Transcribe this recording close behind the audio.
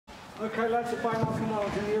Okay, lads, obey my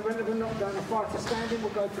commands. In the event of a knockdown, the fighter standing will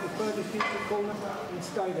go to the furthest future corner and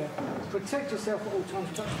stay there. Protect yourself at all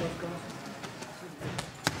times. Touch stuff, guys.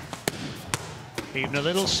 Even a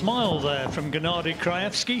little smile there from Genadij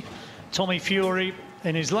Krajevskij. Tommy Fury,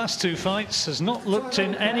 in his last two fights, has not looked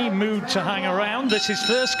in any mood to hang around. This is his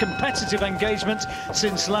first competitive engagement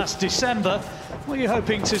since last December. What are you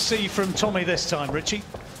hoping to see from Tommy this time, Richie?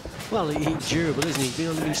 Well, he's durable, isn't he? He's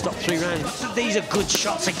only been stopped 3 rounds. These are good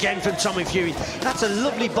shots again from Tommy Fury. That's a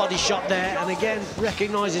lovely body shot there, and again,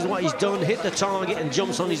 recognises what he's done, hit the target and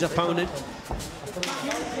jumps on his opponent.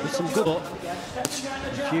 With some good...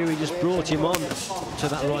 Fury just brought him on to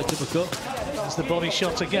that right uppercut. There's the body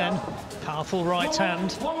shot again. Powerful right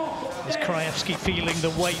hand. Is Krajevskij feeling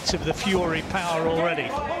the weight of the Fury power already?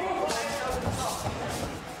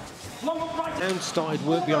 And started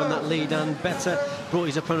work behind that lead and better. Brought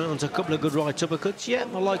his opponent onto a couple of good right uppercuts. Yeah,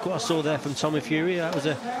 I like what I saw there from Tommy Fury. That was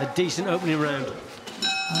a decent opening round.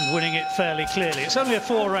 And winning it fairly clearly. It's only a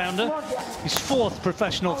 4-rounder. His 4th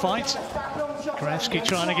professional fight. Krajevskij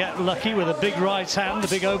trying to get lucky with a big right hand, a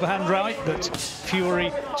big overhand right, but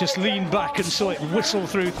Fury just leaned back and saw it whistle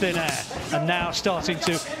through thin air. And now starting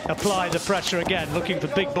to apply the pressure again, looking for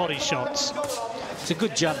big body shots. It's a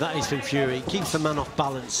good jab, that is, from Fury. It keeps the man off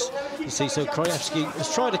balance. You see, so Krajevskij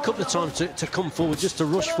has tried a couple of times to come forward, just to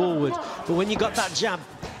rush forward. But when you got that jab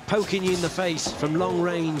poking you in the face from long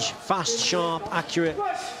range, fast, sharp, accurate,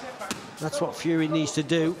 that's what Fury needs to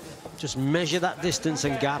do. Just measure that distance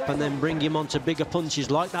and gap and then bring him onto bigger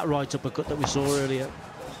punches like that right uppercut that we saw earlier.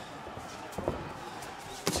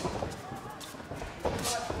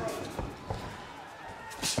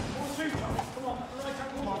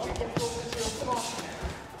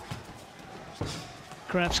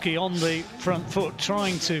 Krajevskij on the front foot,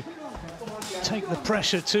 trying to take the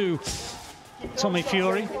pressure to Tommy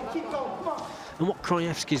Fury. And what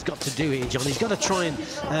Krajevskij's got to do here, John, he's got to try and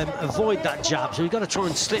avoid that jab. So he's got to try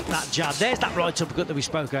and slip that jab. There's that right uppercut that we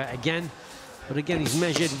spoke about again. But again, he's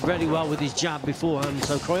measured very well with his jab beforehand.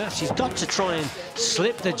 So Krajevskij's got to try and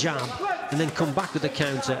slip the jab and then come back with the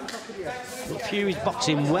counter. But Fury's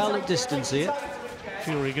boxing well at distance here.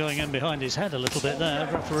 Fury going in behind his head a little bit there.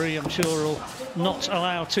 Referee, I'm sure, will not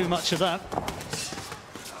allow too much of that.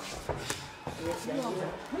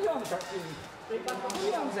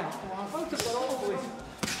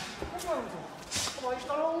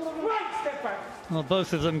 Well,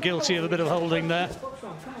 both of them guilty of a bit of holding there.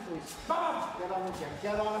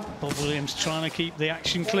 Bob Williams trying to keep the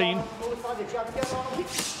action clean.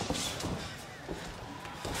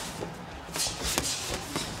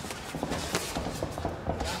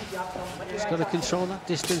 He's got to control that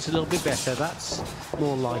distance a little bit better. That's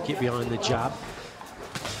more like it behind the jab.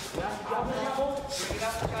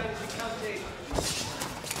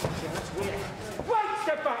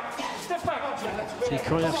 See,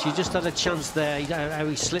 Krajevskij just had a chance there. How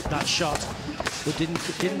he slipped that shot, but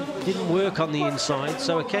didn't work on the inside.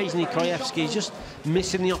 So occasionally Krajevskij is just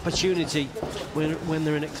missing the opportunity when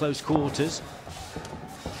they're in at close quarters.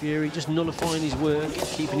 Fury just nullifying his work,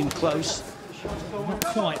 keeping him close. Not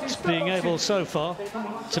quite being able so far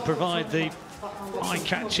to provide the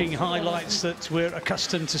eye-catching highlights that we're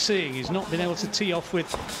accustomed to seeing. He's not been able to tee off with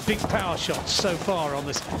big power shots so far on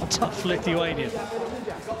this tough Lithuanian.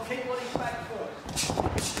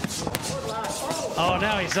 Oh,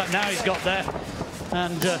 now he's got there.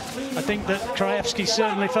 And I think that Krajevskij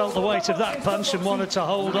certainly felt the weight of that punch and wanted to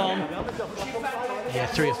hold on. Yeah,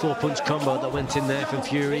 3 or 4 punch combo that went in there from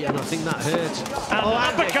Fury, and I think that hurt. And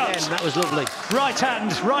uppercut! Again, that was lovely. Right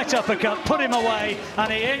hand, right uppercut, put him away, and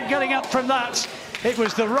he ain't getting up from that. It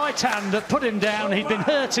was the right hand that put him down. He'd been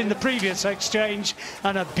hurt in the previous exchange,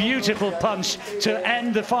 and a beautiful punch to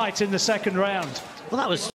end the fight in the 2nd round. Well, that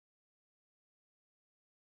was...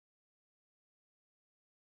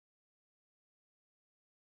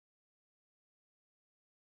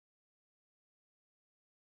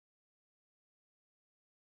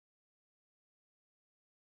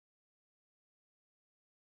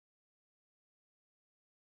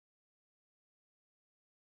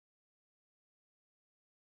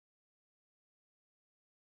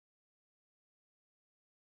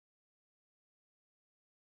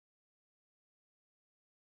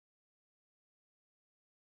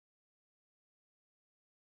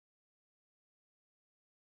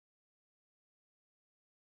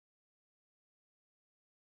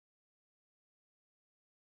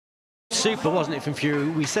 super, wasn't it, from Fury?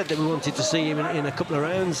 We said that we wanted to see him in a couple of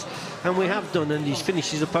rounds, and we have done, and he's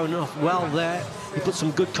finished his opponent off well there. He put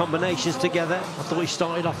some good combinations together. I thought he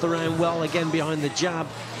started off the round well, again behind the jab,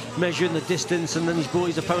 measuring the distance, and then he's brought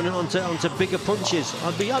his opponent onto bigger punches.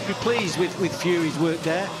 I'd be pleased with Fury's work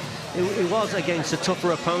there. it was against a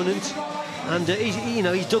tougher opponent, and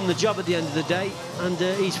he's done the job at the end of the day, and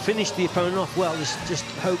he's finished the opponent off well. Let's just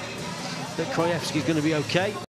hope that Krajevskij is going to be okay.